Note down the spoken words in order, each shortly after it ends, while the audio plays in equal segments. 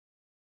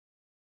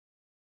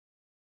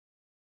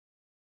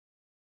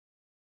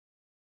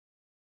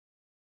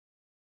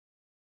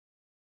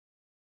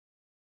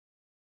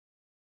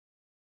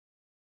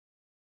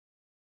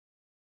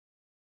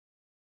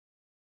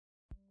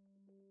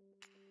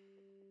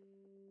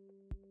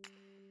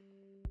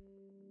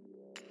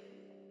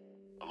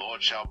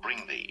Lord shall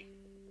bring thee,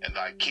 and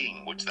thy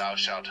king which thou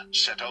shalt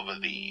set over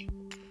thee,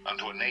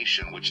 unto a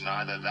nation which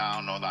neither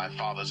thou nor thy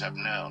fathers have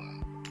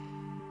known.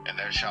 And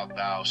there shalt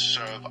thou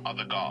serve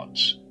other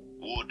gods,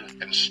 wood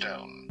and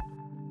stone.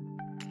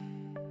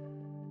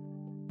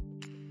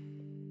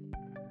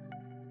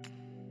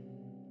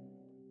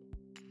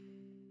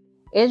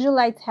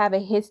 Israelites have a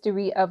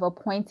history of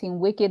appointing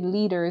wicked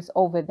leaders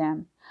over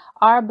them.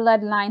 Our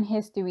bloodline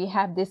history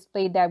have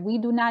displayed that we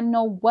do not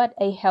know what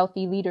a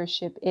healthy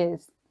leadership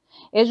is.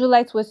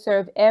 Israelites will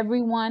serve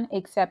everyone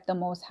except the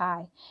Most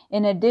High.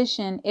 In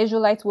addition,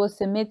 Israelites will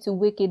submit to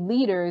wicked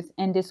leaders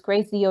and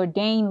disgrace the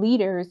ordained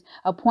leaders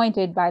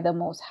appointed by the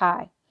Most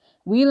High.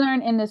 We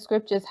learn in the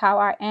scriptures how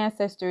our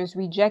ancestors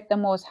reject the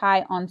Most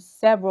High on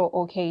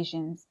several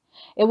occasions.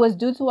 It was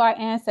due to our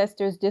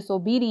ancestors'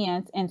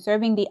 disobedience and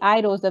serving the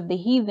idols of the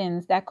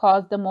heathens that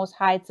caused the Most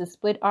High to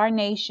split our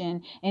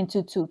nation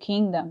into two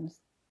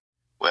kingdoms.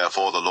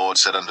 Wherefore the Lord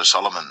said unto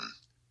Solomon,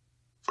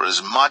 For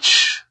as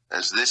much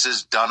as this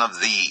is done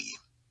of thee,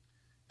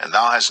 and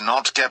thou hast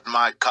not kept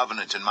my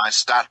covenant and my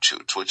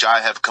statutes which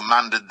I have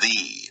commanded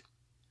thee,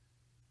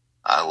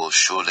 I will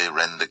surely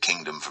rend the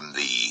kingdom from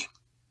thee,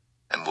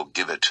 and will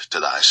give it to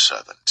thy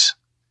servant.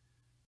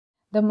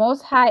 The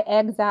Most High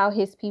exiled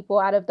his people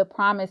out of the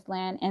promised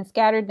land and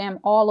scattered them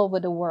all over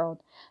the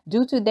world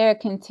due to their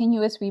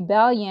continuous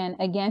rebellion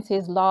against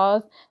his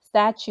laws,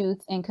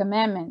 statutes, and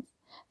commandments.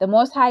 The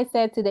Most High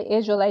said to the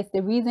Israelites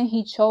the reason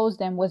he chose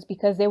them was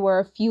because they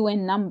were few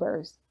in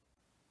numbers.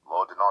 The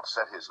Lord did not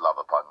set his love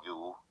upon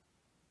you,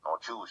 nor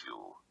choose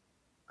you,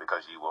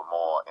 because ye were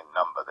more in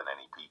number than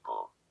any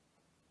people,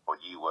 for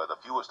ye were the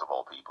fewest of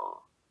all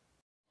people.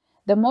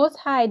 The Most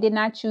High did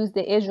not choose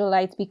the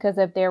Israelites because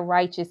of their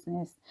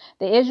righteousness.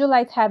 The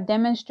Israelites have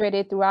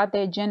demonstrated throughout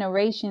their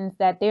generations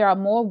that they are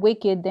more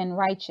wicked than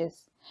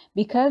righteous.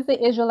 Because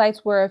the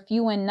Israelites were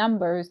few in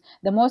numbers,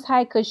 the Most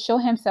High could show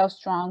himself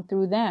strong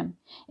through them.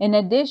 In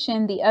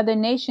addition, the other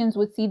nations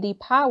would see the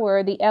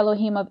power the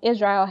Elohim of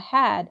Israel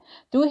had.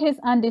 Through his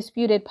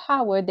undisputed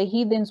power, the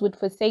heathens would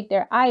forsake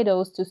their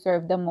idols to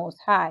serve the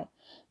Most High.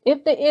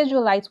 If the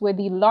Israelites were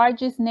the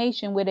largest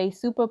nation with a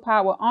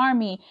superpower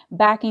army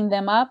backing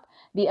them up,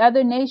 the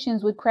other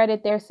nations would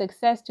credit their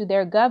success to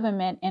their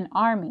government and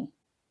army.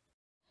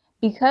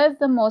 Because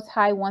the Most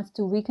High wants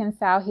to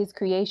reconcile his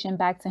creation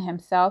back to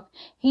himself,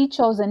 he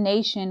chose a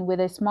nation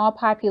with a small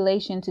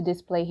population to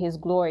display his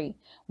glory.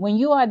 When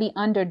you are the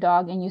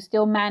underdog and you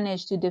still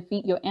manage to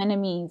defeat your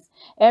enemies,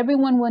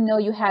 everyone will know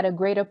you had a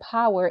greater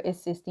power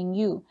assisting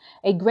you.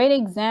 A great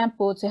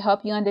example to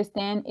help you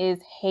understand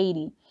is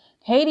Haiti.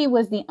 Haiti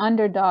was the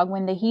underdog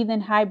when the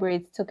heathen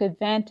hybrids took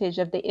advantage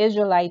of the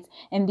Israelites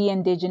and the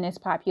indigenous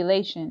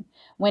population.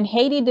 When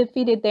Haiti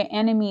defeated their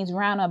enemies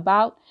round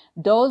about,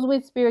 those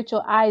with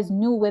spiritual eyes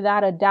knew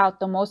without a doubt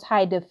the Most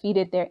High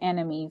defeated their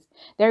enemies.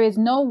 There is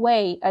no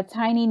way a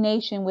tiny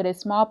nation with a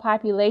small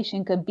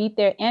population could beat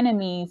their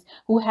enemies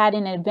who had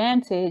an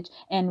advantage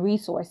and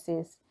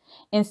resources.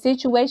 In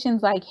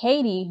situations like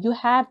Haiti, you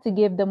have to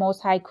give the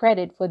Most High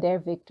credit for their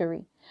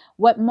victory.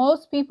 What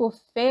most people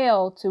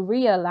fail to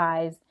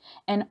realize,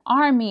 an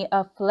army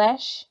of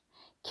flesh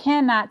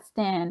cannot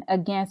stand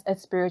against a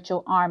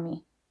spiritual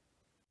army.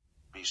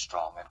 Be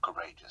strong and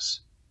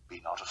courageous. Be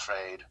not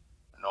afraid,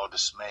 nor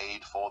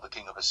dismayed for the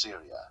king of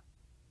Assyria,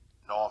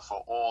 nor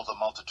for all the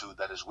multitude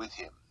that is with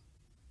him.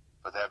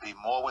 For there be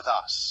more with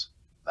us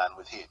than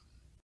with him.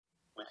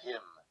 With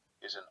him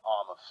is an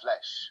arm of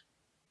flesh,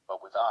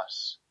 but with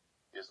us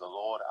is the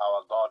Lord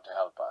our God to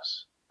help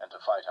us and to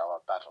fight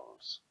our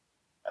battles.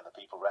 And the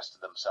people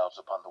rested themselves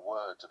upon the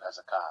words of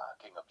Hezekiah,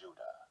 king of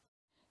Judah.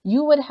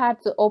 You would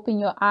have to open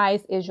your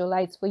eyes,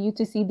 Israelites, for you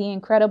to see the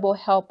incredible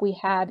help we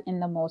had in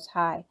the Most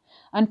High.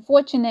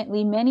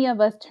 Unfortunately, many of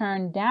us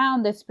turn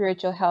down the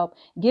spiritual help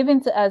given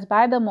to us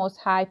by the Most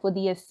High for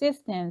the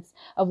assistance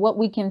of what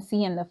we can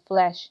see in the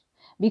flesh.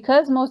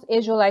 Because most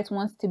Israelites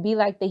want to be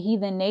like the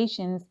heathen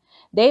nations,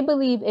 they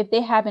believe if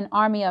they have an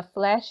army of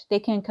flesh, they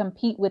can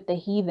compete with the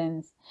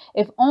heathens.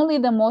 If only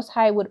the Most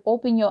High would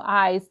open your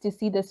eyes to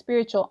see the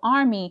spiritual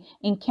army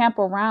encamp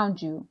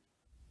around you.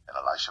 And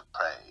Elisha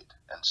prayed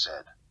and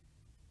said,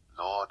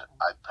 Lord,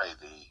 I pray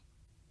thee,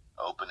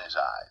 open his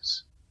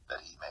eyes,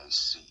 that he may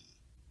see.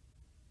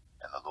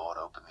 And the Lord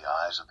opened the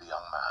eyes of the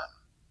young man,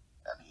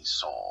 and he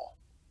saw,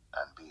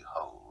 and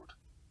behold,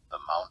 the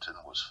mountain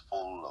was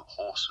full of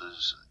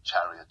horses and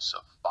chariots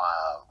of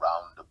fire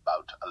round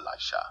about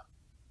Elisha.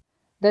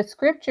 The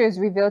scriptures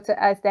reveal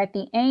to us that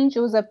the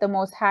angels of the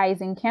Most High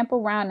encamp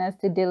around us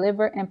to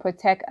deliver and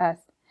protect us.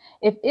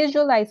 If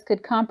Israelites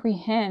could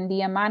comprehend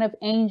the amount of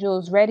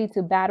angels ready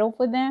to battle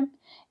for them,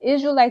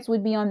 Israelites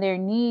would be on their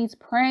knees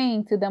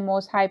praying to the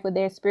Most High for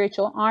their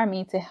spiritual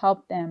army to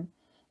help them.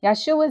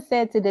 Yeshua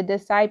said to the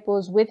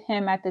disciples with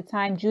him at the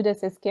time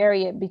Judas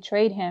Iscariot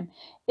betrayed him,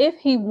 if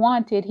he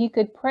wanted, he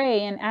could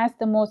pray and ask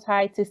the Most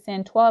High to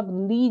send 12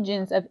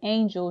 legions of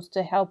angels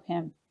to help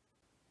him.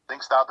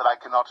 Thinkst thou that I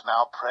cannot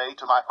now pray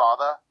to my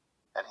Father,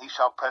 and he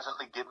shall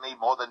presently give me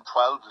more than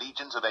 12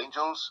 legions of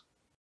angels?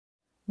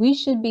 We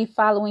should be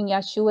following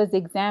Yeshua's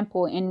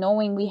example in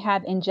knowing we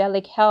have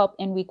angelic help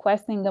and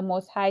requesting the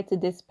Most High to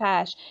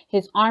dispatch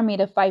his army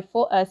to fight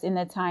for us in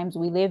the times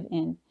we live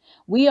in.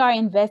 We are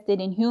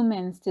invested in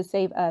humans to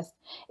save us.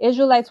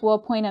 Israelites will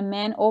appoint a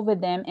man over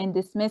them and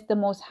dismiss the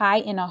Most High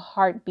in a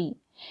heartbeat.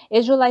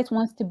 Israelites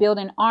wants to build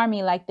an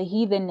army like the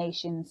heathen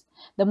nations.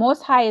 The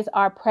Most High is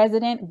our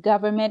president,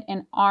 government,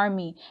 and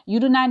army. You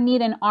do not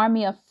need an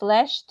army of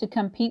flesh to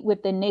compete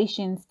with the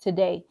nations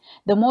today.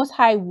 The Most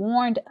High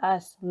warned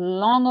us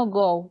long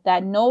ago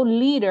that no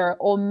leader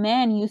or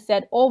man you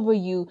set over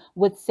you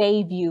would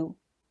save you.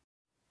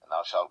 And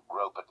thou shalt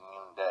grope at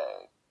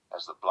noonday,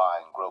 as the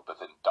blind gropeth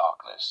in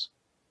darkness.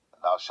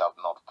 And thou shalt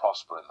not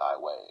prosper in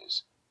thy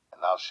ways,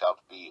 and thou shalt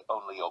be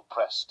only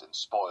oppressed and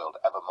spoiled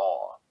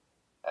evermore,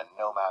 and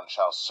no man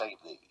shall save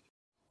thee.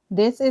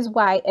 This is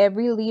why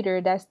every leader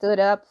that stood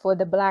up for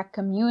the black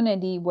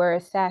community were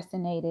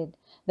assassinated.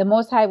 The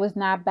Most High was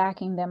not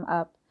backing them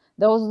up.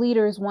 Those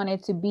leaders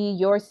wanted to be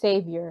your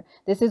savior.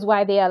 This is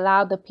why they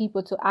allowed the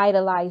people to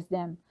idolize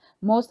them.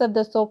 Most of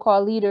the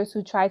so-called leaders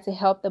who tried to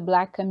help the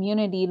black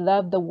community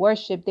loved the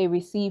worship they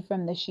received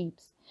from the sheep.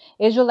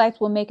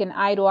 Israelites will make an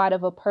idol out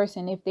of a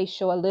person if they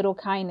show a little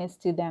kindness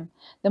to them.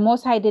 The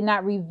Most High did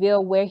not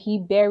reveal where he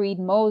buried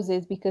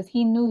Moses because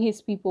he knew his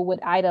people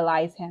would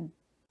idolize him.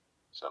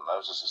 So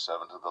Moses, the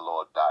servant of the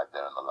Lord, died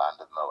there in the land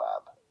of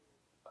Moab,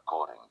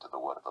 according to the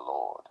word of the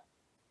Lord.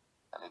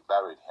 And he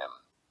buried him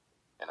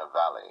in a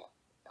valley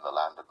in the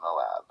land of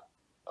Moab,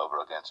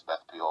 over against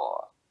Beth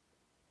Peor.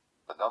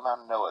 But no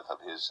man knoweth of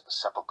his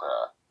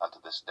sepulchre unto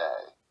this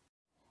day.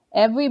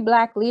 Every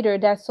black leader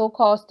that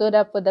so-called stood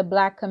up for the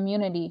black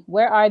community,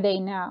 where are they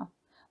now?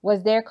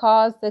 Was their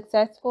cause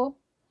successful?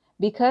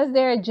 Because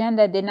their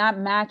agenda did not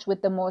match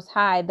with the Most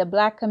High, the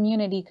black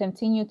community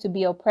continued to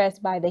be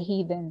oppressed by the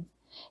heathens.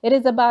 It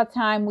is about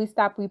time we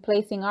stop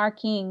replacing our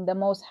King, the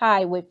Most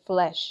High, with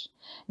flesh.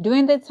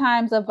 During the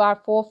times of our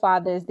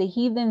forefathers, the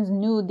heathens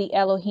knew the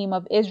Elohim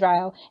of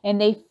Israel, and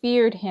they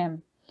feared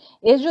him.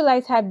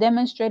 Israelites have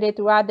demonstrated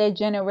throughout their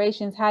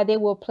generations how they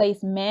will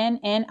place men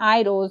and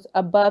idols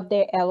above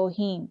their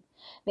Elohim.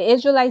 The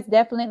Israelites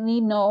definitely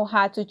know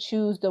how to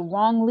choose the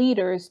wrong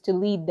leaders to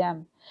lead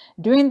them.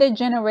 During the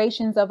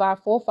generations of our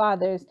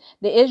forefathers,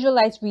 the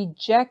Israelites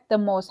reject the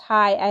Most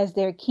High as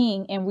their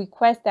king and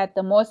request that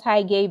the Most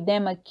High gave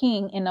them a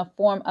king in the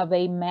form of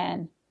a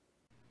man.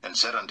 And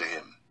said unto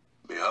him,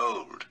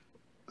 Behold,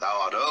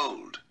 thou art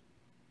old,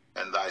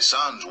 and thy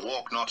sons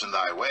walk not in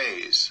thy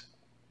ways.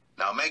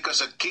 Now make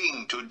us a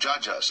king to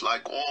judge us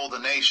like all the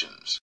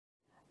nations.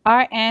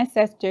 Our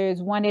ancestors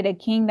wanted a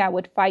king that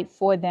would fight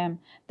for them.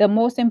 The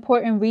most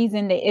important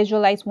reason the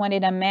Israelites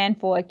wanted a man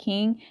for a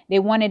king, they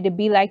wanted to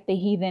be like the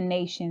heathen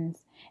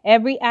nations.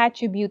 Every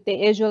attribute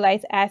the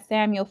Israelites asked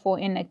Samuel for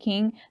in a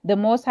king, the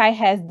Most High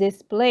has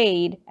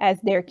displayed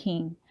as their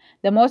king.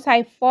 The Most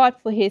High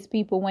fought for his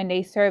people when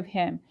they served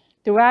him.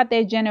 Throughout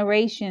their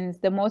generations,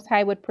 the Most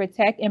High would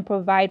protect and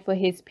provide for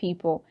his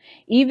people.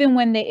 Even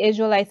when the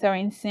Israelites are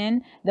in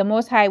sin, the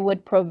Most High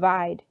would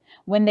provide.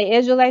 When the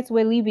Israelites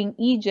were leaving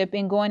Egypt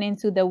and going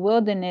into the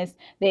wilderness,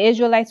 the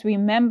Israelites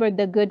remembered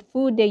the good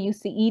food they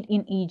used to eat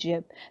in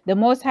Egypt. The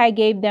Most High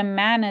gave them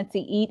manna to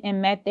eat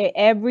and met their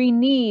every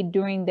need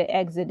during the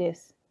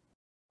Exodus.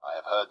 I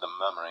have heard the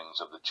murmurings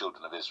of the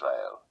children of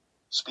Israel.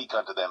 Speak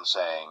unto them,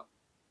 saying,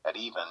 At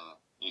even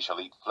ye shall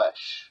eat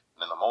flesh,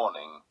 and in the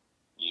morning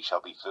ye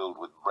shall be filled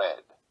with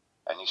bread,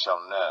 and ye shall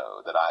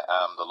know that I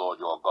am the Lord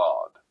your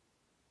God.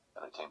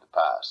 And it came to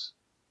pass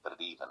that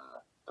at even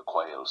the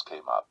quails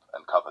came up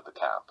and covered the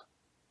camp,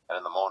 and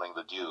in the morning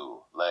the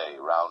dew lay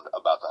round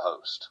about the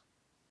host.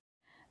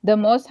 The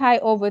Most High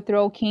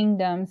overthrow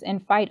kingdoms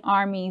and fight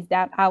armies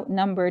that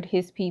outnumbered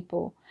his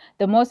people.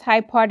 The Most High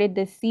parted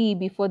the sea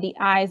before the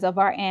eyes of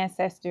our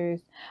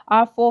ancestors.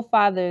 Our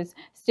forefathers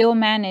still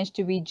managed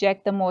to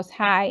reject the Most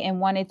High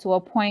and wanted to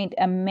appoint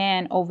a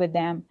man over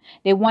them.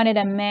 They wanted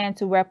a man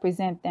to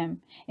represent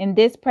them. In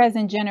this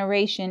present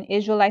generation,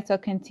 Israelites are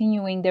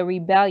continuing the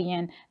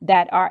rebellion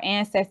that our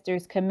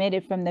ancestors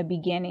committed from the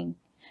beginning.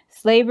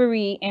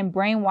 Slavery and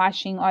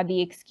brainwashing are the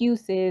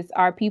excuses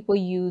our people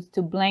use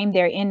to blame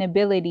their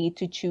inability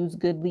to choose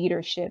good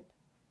leadership.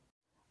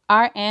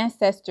 Our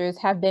ancestors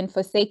have been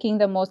forsaking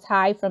the Most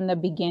High from the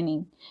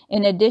beginning.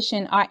 In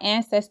addition, our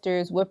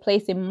ancestors were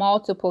placed in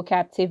multiple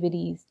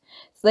captivities.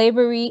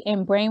 Slavery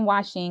and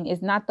brainwashing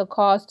is not the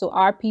cause to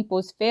our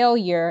people's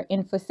failure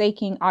in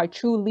forsaking our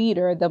true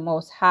leader, the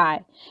Most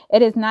High.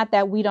 It is not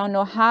that we don't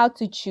know how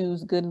to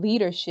choose good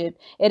leadership.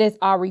 It is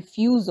our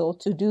refusal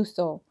to do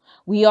so.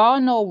 We all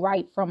know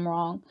right from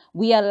wrong.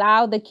 We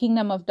allow the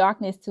kingdom of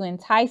darkness to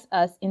entice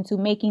us into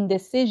making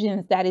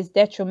decisions that is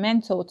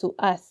detrimental to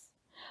us.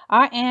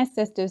 Our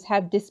ancestors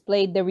have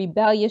displayed the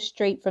rebellious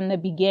trait from the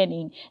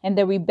beginning, and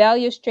the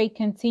rebellious trait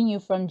continue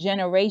from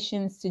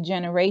generations to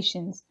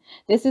generations.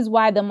 This is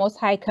why the Most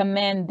High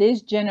command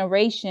this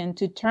generation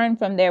to turn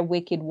from their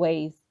wicked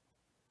ways.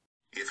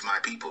 If my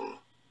people,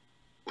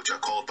 which are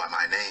called by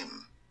my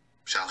name,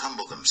 shall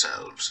humble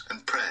themselves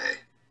and pray,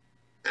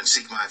 and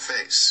seek my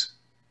face,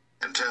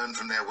 and turn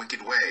from their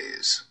wicked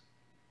ways,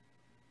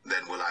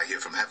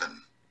 from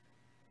heaven,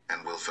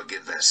 and will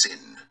forgive their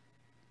sin,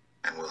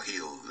 and will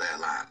heal their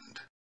land.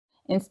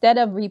 Instead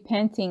of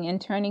repenting and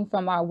turning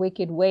from our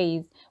wicked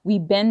ways, we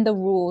bend the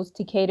rules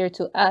to cater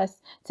to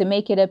us to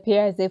make it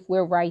appear as if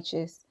we're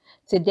righteous.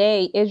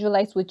 Today,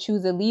 Israelites would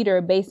choose a leader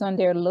based on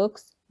their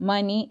looks,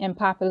 money, and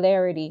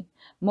popularity.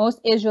 Most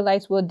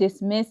Israelites will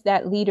dismiss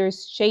that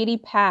leader's shady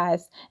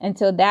past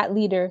until that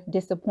leader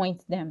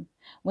disappoints them.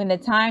 When the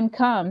time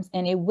comes,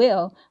 and it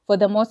will, for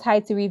the Most High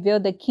to reveal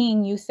the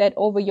king you set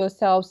over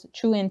yourselves'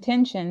 true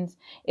intentions,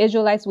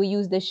 Israelites will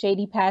use the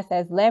shady past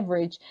as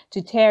leverage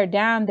to tear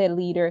down the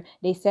leader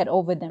they set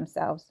over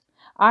themselves.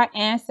 Our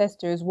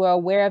ancestors were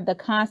aware of the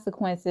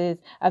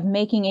consequences of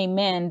making a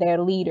man their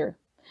leader.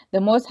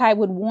 The Most High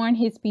would warn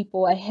his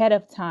people ahead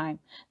of time.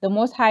 The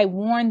Most High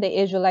warned the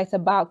Israelites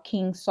about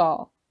King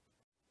Saul.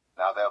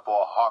 Now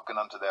therefore hearken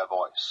unto their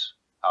voice,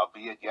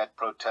 howbeit yet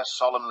protest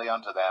solemnly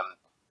unto them,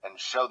 and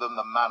show them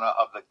the manner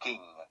of the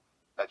king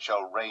that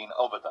shall reign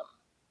over them.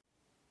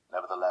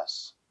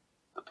 Nevertheless,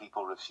 the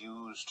people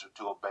refused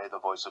to obey the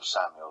voice of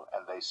Samuel,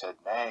 and they said,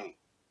 Nay,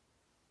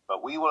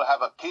 but we will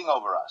have a king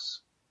over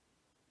us,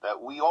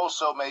 that we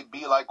also may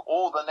be like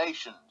all the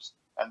nations,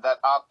 and that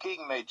our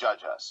king may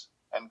judge us,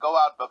 and go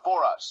out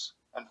before us,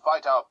 and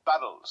fight our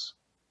battles.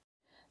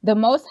 The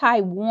Most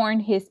High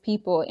warned his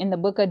people in the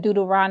book of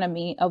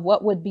Deuteronomy of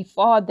what would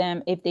befall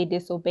them if they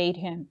disobeyed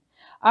him.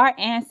 Our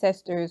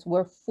ancestors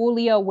were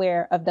fully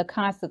aware of the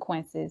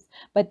consequences,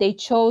 but they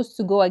chose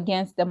to go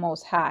against the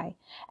Most High.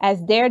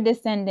 As their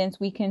descendants,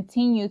 we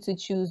continue to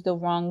choose the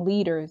wrong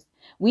leaders.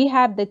 We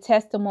have the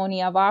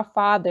testimony of our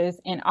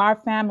fathers in our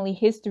family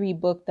history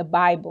book, the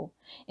Bible.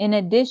 In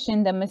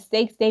addition, the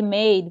mistakes they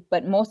made,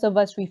 but most of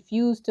us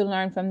refuse to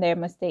learn from their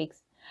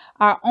mistakes.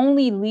 Our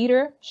only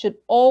leader should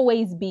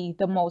always be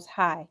the Most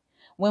High.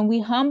 When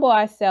we humble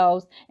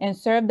ourselves and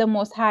serve the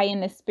Most High in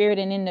the spirit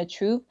and in the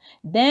truth,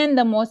 then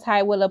the Most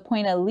High will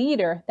appoint a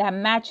leader that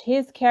match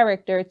his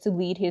character to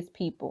lead his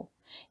people.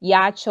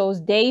 Yah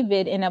chose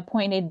David and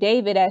appointed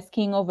David as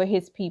king over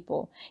his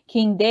people.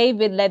 King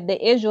David led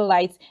the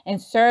Israelites and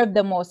served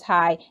the Most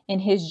High in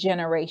his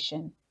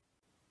generation.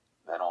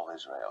 Then all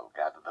Israel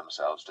gathered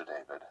themselves to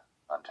David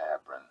unto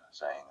Hebron,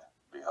 saying,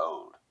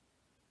 Behold,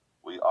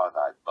 we are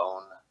thy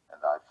bone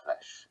and thy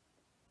flesh.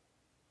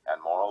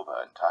 And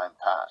moreover, in time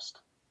past,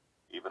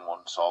 even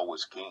when Saul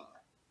was king,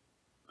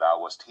 thou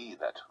wast he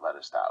that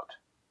leddest out,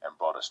 and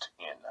broughtest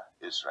in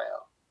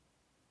Israel.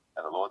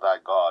 And the Lord thy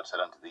God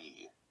said unto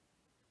thee,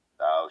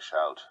 Thou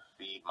shalt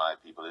feed my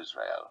people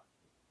Israel,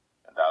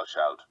 and thou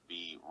shalt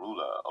be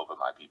ruler over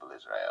my people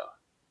Israel.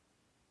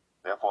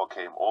 Therefore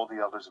came all the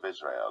elders of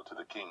Israel to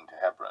the king to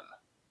Hebron,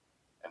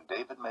 and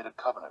David made a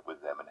covenant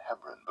with them in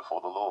Hebron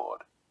before the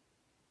Lord.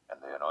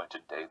 And they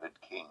anointed David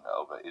king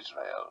over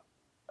Israel,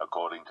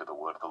 according to the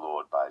word of the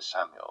Lord by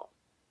Samuel.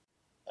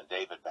 And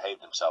David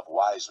behaved himself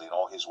wisely in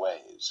all his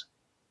ways,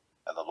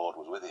 and the Lord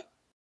was with him.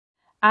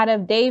 Out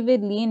of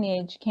David's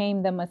lineage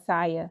came the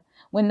Messiah.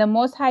 When the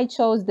Most High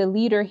chose the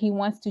leader he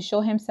wants to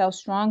show himself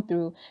strong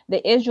through,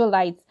 the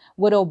Israelites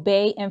would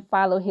obey and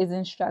follow his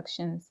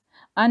instructions.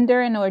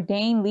 Under an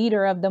ordained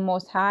leader of the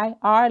Most High,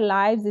 our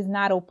lives is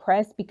not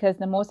oppressed because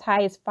the Most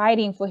High is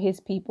fighting for his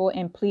people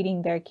and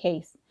pleading their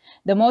case.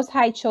 The Most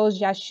High chose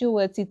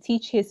Yeshua to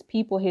teach his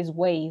people his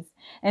ways.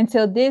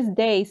 Until this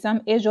day,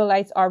 some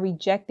Israelites are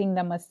rejecting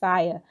the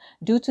Messiah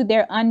due to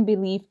their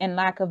unbelief and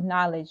lack of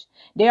knowledge.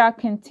 They are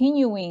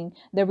continuing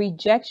the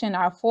rejection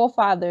our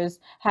forefathers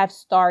have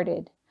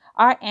started.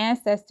 Our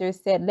ancestors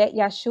said, Let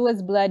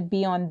Yeshua's blood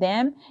be on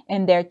them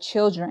and their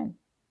children.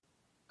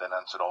 Then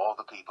answered all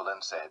the people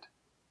and said,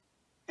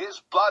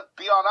 His blood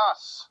be on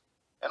us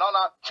and on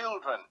our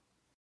children.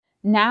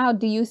 Now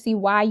do you see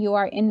why you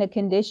are in the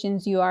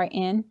conditions you are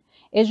in?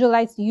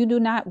 Israelites, you do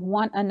not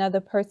want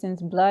another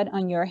person's blood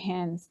on your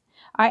hands.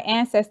 Our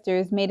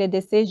ancestors made a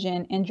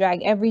decision and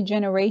dragged every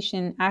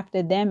generation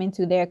after them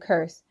into their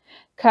curse.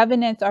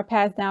 Covenants are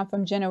passed down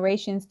from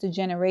generations to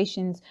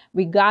generations,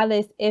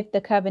 regardless if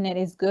the covenant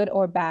is good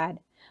or bad.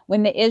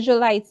 When the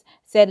Israelites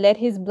said, Let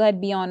his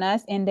blood be on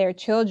us and their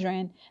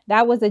children,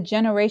 that was a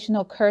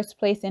generational curse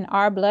placed in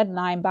our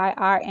bloodline by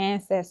our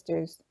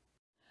ancestors.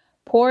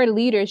 Poor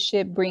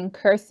leadership brings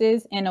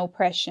curses and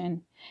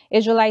oppression.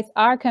 Israelites,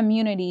 our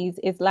communities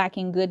is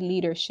lacking good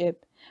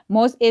leadership.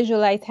 Most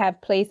Israelites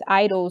have placed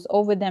idols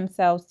over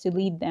themselves to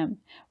lead them.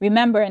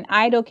 Remember, an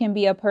idol can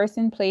be a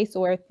person, place,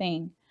 or a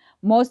thing.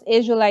 Most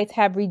Israelites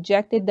have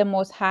rejected the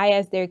Most High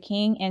as their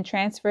king and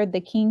transferred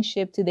the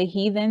kingship to the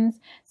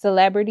heathens,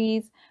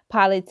 celebrities,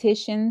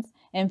 politicians,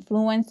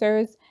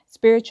 influencers,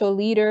 spiritual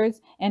leaders,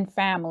 and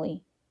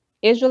family.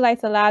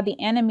 Israelites allow the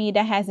enemy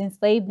that has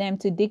enslaved them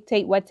to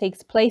dictate what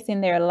takes place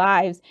in their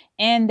lives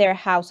and their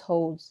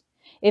households.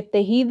 If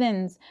the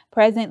heathen's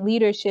present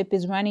leadership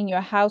is running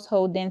your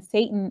household, then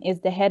Satan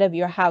is the head of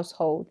your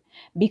household.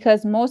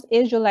 Because most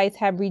Israelites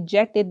have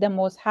rejected the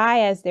Most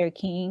High as their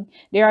king,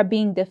 they are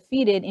being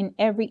defeated in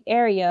every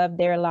area of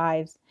their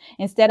lives.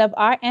 Instead of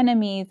our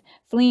enemies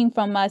fleeing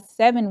from us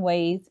 7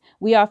 ways,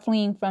 we are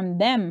fleeing from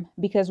them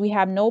because we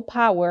have no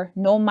power,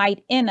 no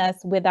might in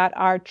us without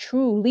our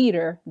true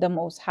leader, the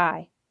Most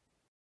High.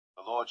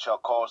 The Lord shall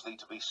cause thee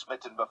to be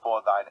smitten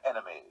before thine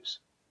enemies.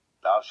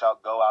 Thou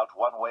shalt go out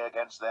 1 way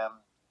against them,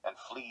 and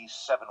flee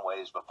 7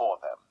 ways before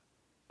them,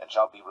 and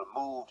shalt be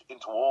removed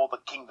into all the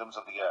kingdoms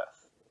of the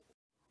earth.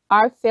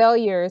 Our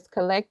failures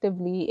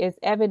collectively is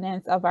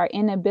evidence of our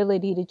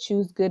inability to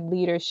choose good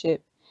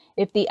leadership.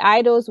 If the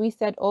idols we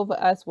set over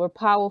us were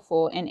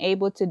powerful and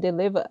able to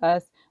deliver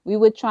us, we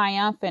would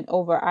triumphant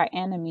over our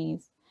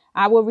enemies.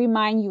 I will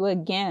remind you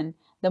again,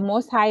 the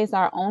Most High is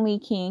our only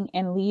king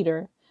and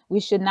leader. We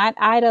should not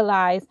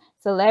idolize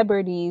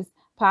celebrities,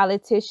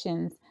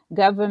 politicians,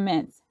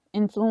 governments,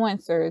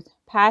 influencers,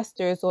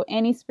 pastors, or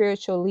any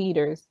spiritual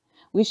leaders.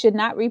 We should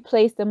not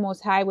replace the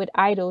Most High with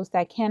idols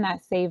that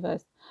cannot save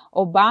us.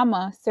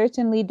 Obama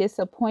certainly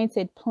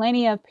disappointed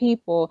plenty of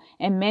people,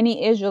 and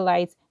many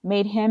Israelites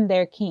made him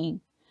their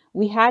king.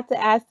 We have to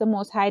ask the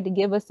Most High to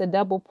give us a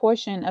double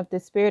portion of the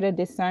spirit of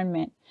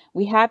discernment.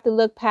 We have to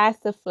look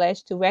past the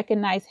flesh to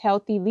recognize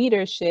healthy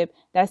leadership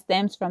that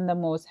stems from the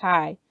Most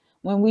High.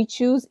 When we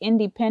choose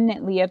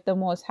independently of the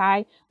Most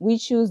High, we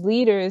choose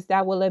leaders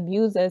that will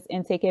abuse us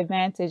and take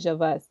advantage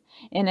of us.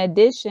 In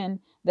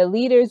addition, the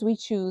leaders we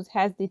choose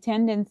has the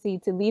tendency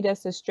to lead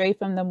us astray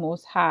from the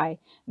Most High.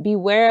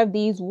 Beware of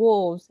these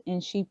wolves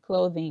in sheep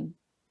clothing.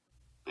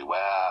 Beware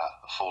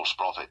of false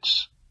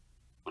prophets,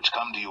 which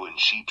come to you in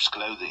sheep's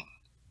clothing,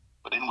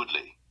 but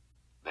inwardly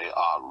they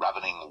are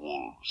ravening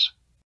wolves.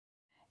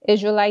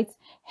 Israelites,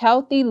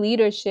 healthy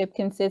leadership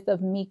consists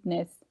of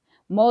meekness.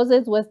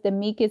 Moses was the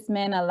meekest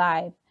man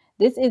alive.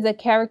 This is a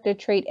character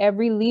trait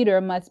every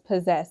leader must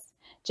possess.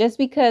 Just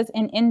because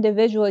an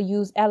individual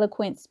uses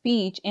eloquent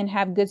speech and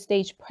have good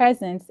stage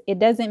presence, it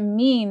doesn't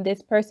mean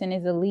this person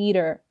is a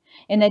leader.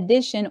 In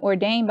addition,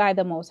 ordained by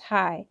the Most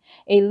High.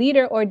 A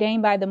leader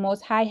ordained by the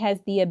Most High has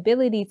the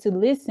ability to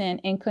listen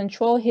and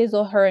control his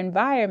or her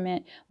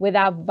environment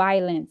without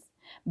violence.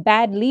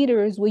 Bad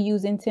leaders will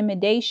use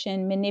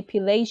intimidation,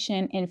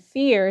 manipulation, and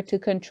fear to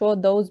control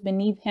those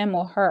beneath him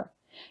or her.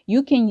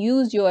 You can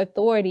use your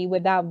authority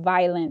without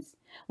violence.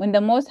 When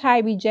the Most High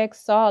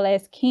rejects Saul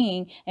as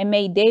king and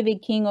made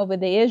David king over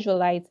the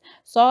Israelites,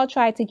 Saul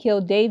tried to kill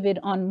David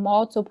on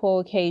multiple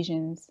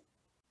occasions.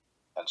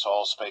 And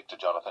Saul spake to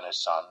Jonathan his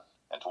son,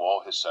 and to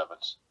all his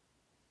servants,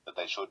 that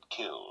they should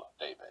kill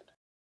David.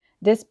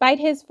 Despite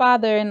his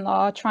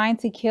father-in-law trying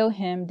to kill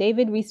him,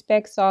 David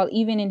respects Saul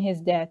even in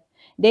his death.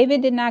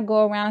 David did not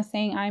go around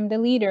saying, "I'm the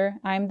leader,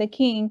 I'm the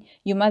king,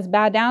 you must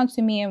bow down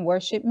to me and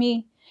worship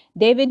me."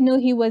 David knew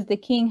he was the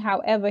king,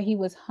 however, he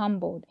was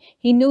humbled.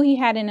 He knew he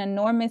had an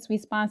enormous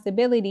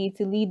responsibility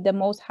to lead the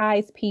Most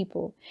High's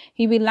people.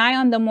 He relied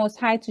on the Most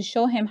High to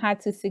show him how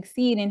to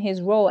succeed in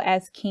his role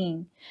as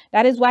king.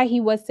 That is why he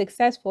was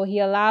successful. He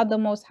allowed the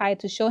Most High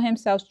to show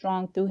himself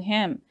strong through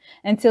him.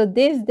 Until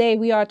this day,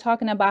 we are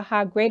talking about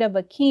how great of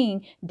a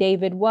king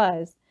David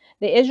was.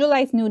 The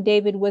Israelites knew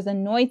David was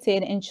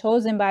anointed and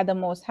chosen by the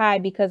Most High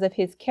because of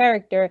his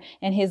character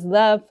and his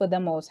love for the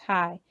Most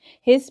High.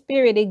 His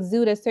spirit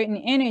exuded a certain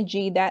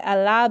energy that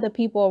allowed the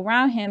people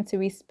around him to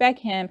respect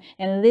him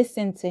and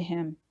listen to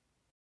him.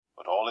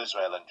 But all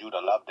Israel and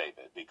Judah loved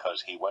David,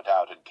 because he went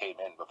out and came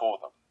in before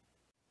them.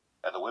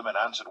 And the women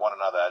answered one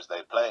another as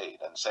they played,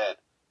 and said,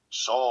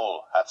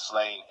 Saul hath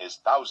slain his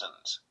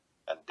thousands,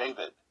 and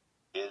David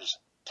his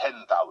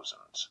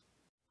 10,000s.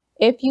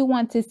 If you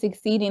want to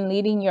succeed in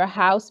leading your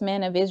house,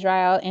 men of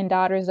Israel and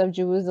daughters of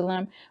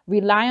Jerusalem,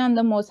 rely on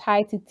the Most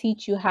High to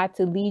teach you how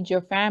to lead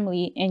your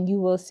family, and you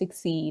will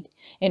succeed.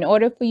 In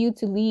order for you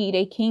to lead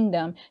a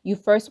kingdom, you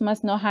first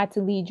must know how to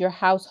lead your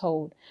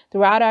household.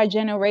 Throughout our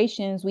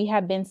generations, we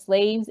have been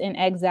slaves and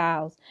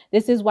exiles.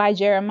 This is why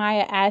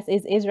Jeremiah asked,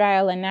 is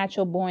Israel a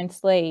natural-born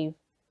slave?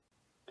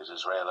 Is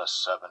Israel a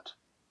servant?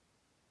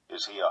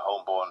 Is he a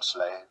homeborn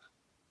slave?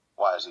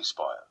 Why is he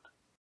spoiled?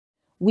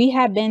 We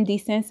have been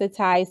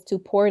desensitized to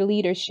poor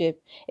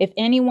leadership. If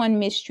anyone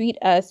mistreat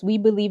us, we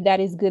believe that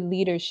is good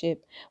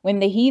leadership. When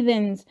the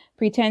heathens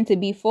pretend to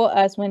be for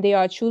us when they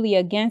are truly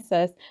against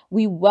us,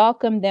 we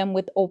welcome them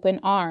with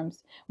open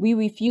arms. We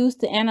refuse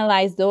to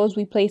analyze those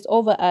we place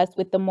over us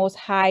with the most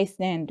high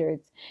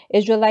standards.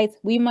 Israelites,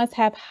 we must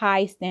have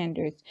high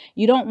standards.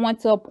 You don't want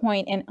to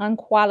appoint an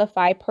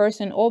unqualified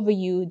person over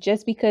you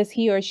just because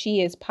he or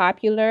she is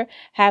popular,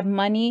 have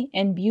money,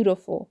 and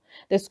beautiful.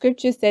 The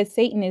scripture says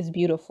Satan is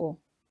beautiful.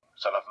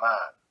 Son of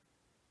man,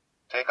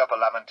 take up a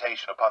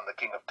lamentation upon the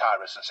king of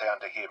Tyrus, and say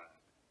unto him,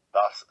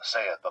 Thus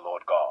saith the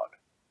Lord God,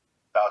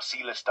 Thou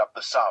sealest up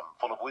the sum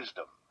full of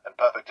wisdom, and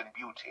perfect in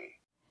beauty.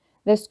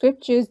 The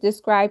scriptures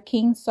describe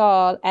King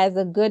Saul as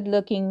a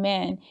good-looking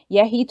man,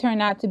 yet he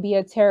turned out to be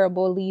a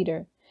terrible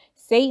leader.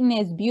 Satan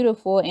is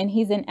beautiful, and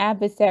he's an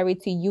adversary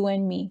to you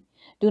and me.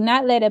 Do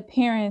not let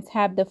appearance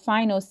have the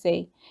final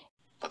say.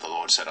 But the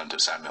Lord said unto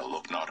Samuel,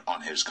 Look not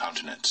on his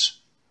countenance,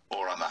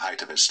 or on the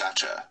height of his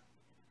stature,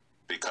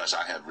 because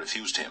I have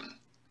refused him.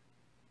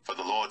 For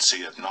the Lord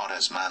seeth not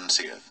as man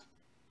seeth.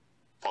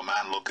 For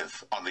man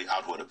looketh on the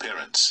outward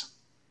appearance,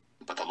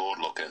 but the Lord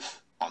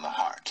looketh on the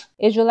heart.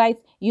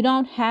 Israelites, you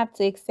don't have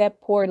to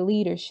accept poor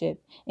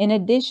leadership. In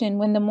addition,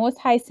 when the Most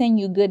High send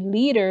you good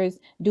leaders,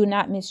 do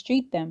not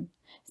mistreat them.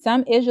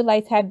 Some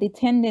Israelites have the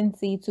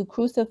tendency to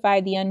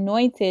crucify the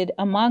anointed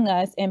among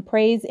us and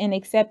praise and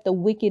accept the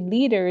wicked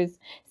leaders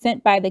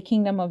sent by the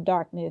kingdom of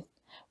darkness.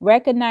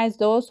 Recognize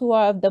those who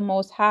are of the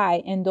Most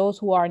High and those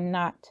who are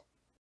not.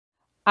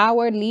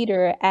 Our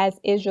leader as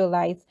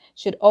Israelites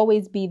should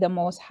always be the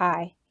Most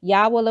High.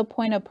 Yah will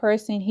appoint a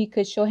person he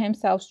could show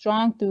himself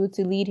strong through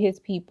to lead his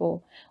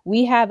people.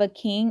 We have a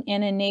king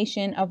and a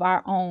nation of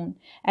our own.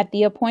 At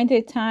the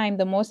appointed time,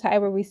 the Most High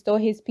will restore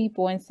his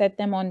people and set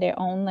them on their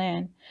own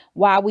land.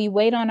 While we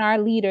wait on our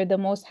leader, the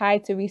Most High,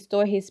 to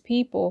restore his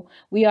people,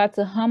 we are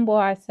to humble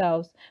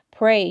ourselves,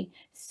 pray,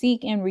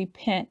 seek, and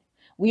repent.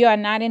 We are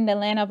not in the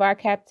land of our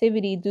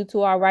captivity due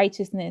to our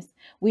righteousness.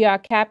 We are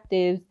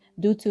captives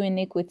due to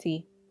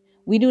iniquity.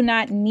 We do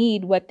not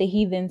need what the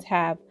heathens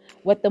have.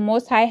 What the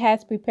Most High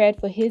has prepared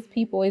for his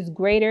people is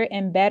greater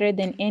and better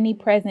than any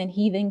present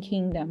heathen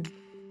kingdom.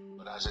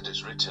 But as it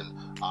is written,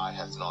 eye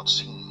hath not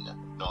seen,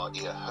 nor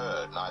ear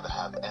heard, neither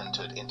have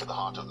entered into the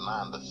heart of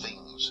man the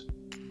things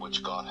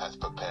which God hath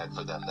prepared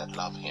for them that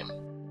love him.